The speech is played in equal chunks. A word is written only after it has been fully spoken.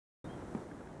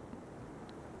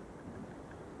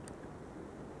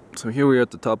So here we are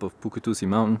at the top of Putucusi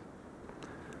mountain.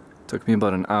 Took me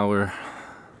about an hour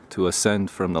to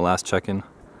ascend from the last check-in.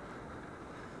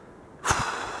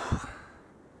 I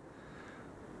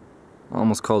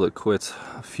almost called it quits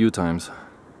a few times,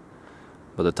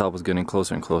 but the top was getting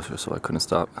closer and closer, so I couldn't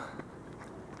stop.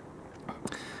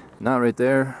 And that right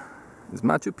there is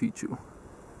Machu Picchu.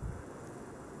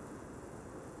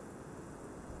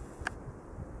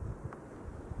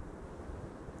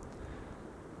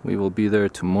 We will be there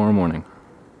tomorrow morning.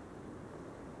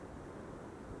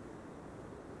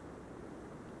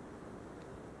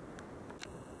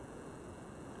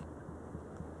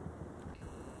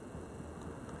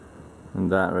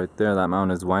 And that right there, that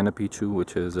mountain is Machu Picchu,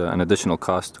 which is an additional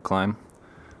cost to climb,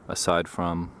 aside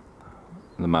from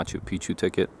the Machu Picchu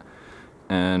ticket.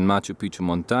 And Machu Picchu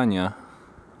Montaña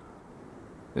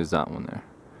is that one there,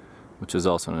 which is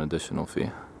also an additional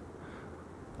fee.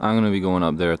 I'm going to be going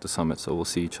up there at the summit, so we'll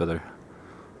see each other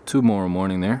tomorrow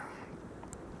morning there.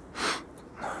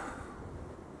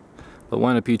 The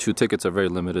Machu Picchu tickets are very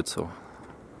limited, so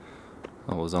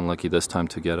I was unlucky this time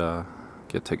to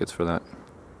get tickets for that.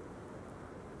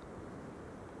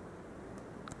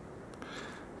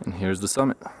 And here's the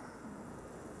summit,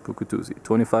 Putucusi,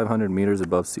 2,500 meters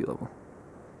above sea level.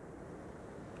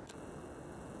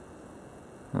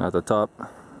 And at the top,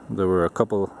 there were a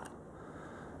couple,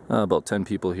 about 10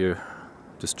 people here,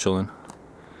 just chilling.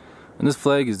 And this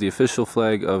flag is the official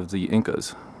flag of the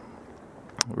Incas.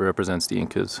 It represents the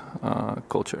Incas'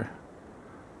 culture.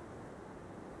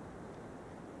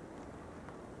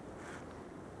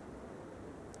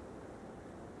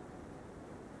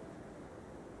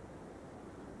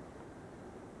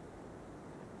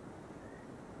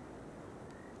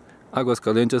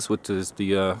 Aguascalientes, which is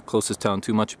the closest town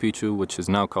to Machu Picchu, which is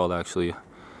now called actually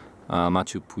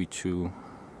Machu Picchu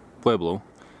Pueblo,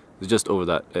 is just over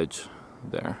that edge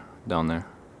there, down there,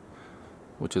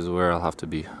 which is where I'll have to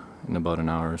be in about an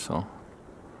hour or so,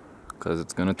 because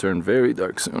it's gonna turn very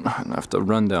dark soon and I have to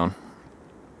run down.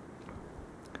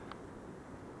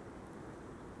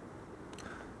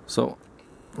 So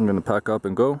I'm gonna pack up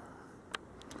and go.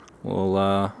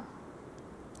 We'll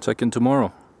check in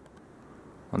tomorrow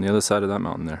on the other side of that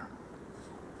mountain there.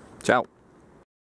 Ciao.